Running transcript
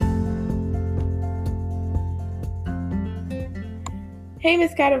Hey,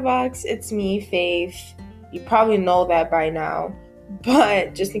 Miss Catterbox, it's me, Faith. You probably know that by now,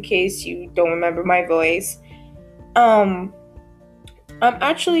 but just in case you don't remember my voice, um, I'm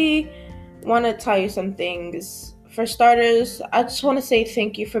actually want to tell you some things. For starters, I just want to say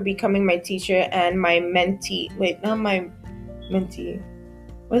thank you for becoming my teacher and my mentee. Wait, not my mentee.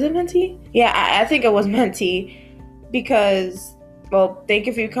 Was it mentee? Yeah, I think it was mentee because, well, thank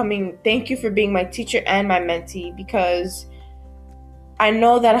you for being my teacher and my mentee because I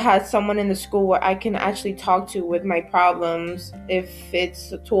know that I had someone in the school where I can actually talk to with my problems, if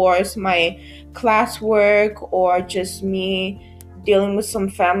it's towards my classwork or just me dealing with some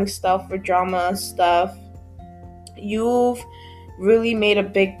family stuff or drama stuff. You've really made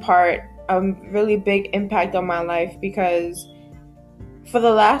a really big impact on my life because for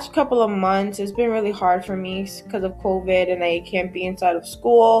the last couple of months, it's been really hard for me because of COVID and I can't be inside of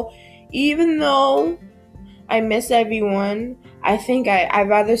school, even though I miss everyone. I think I'd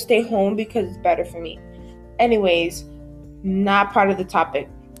rather stay home because it's better for me. Anyways, not part of the topic.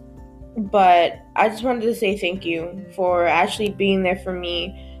 But I just wanted to say thank you for actually being there for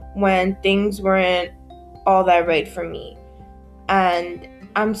me when things weren't all that right for me. And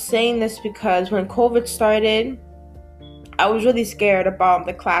I'm saying this because when COVID started, I was really scared about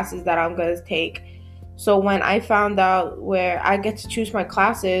the classes that I'm going to take. So when I found out where I get to choose my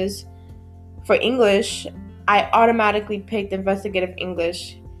classes for English, I automatically picked investigative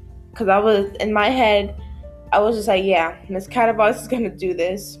English because I was in my head. I was just like, yeah, Miss Catterbox is gonna do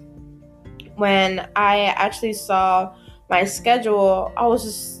this. When I actually saw my schedule, I was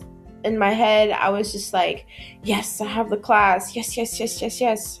just in my head. I was just like, yes, I have the class. Yes, yes, yes, yes,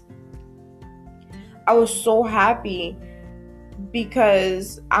 yes. I was so happy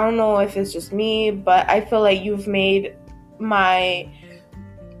because I don't know if it's just me, but I feel like you've made my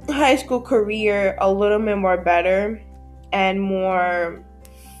high school career a little bit more better and more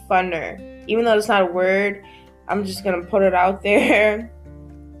funner. Even though it's not a word, I'm just gonna put it out there.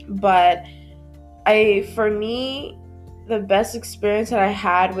 But for me, the best experience that I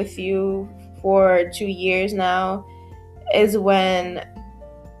had with you for 2 years now is when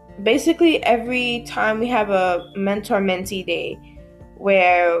basically every time we have a mentor-mentee day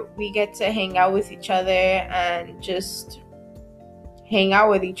where we get to hang out with each other and just hang out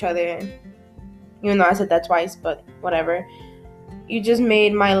with each other. Even though I said that twice, but whatever. You just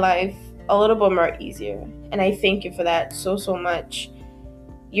made my life a little bit more easier. And I thank you for that so, so much.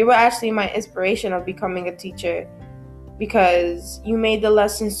 You were actually my inspiration of becoming a teacher because you made the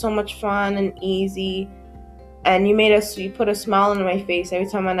lessons so much fun and easy. And you put a smile on my face every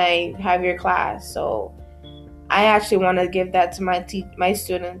time when I have your class. So I actually want to give that to my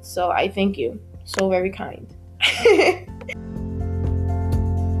students. So I thank you. So very kind.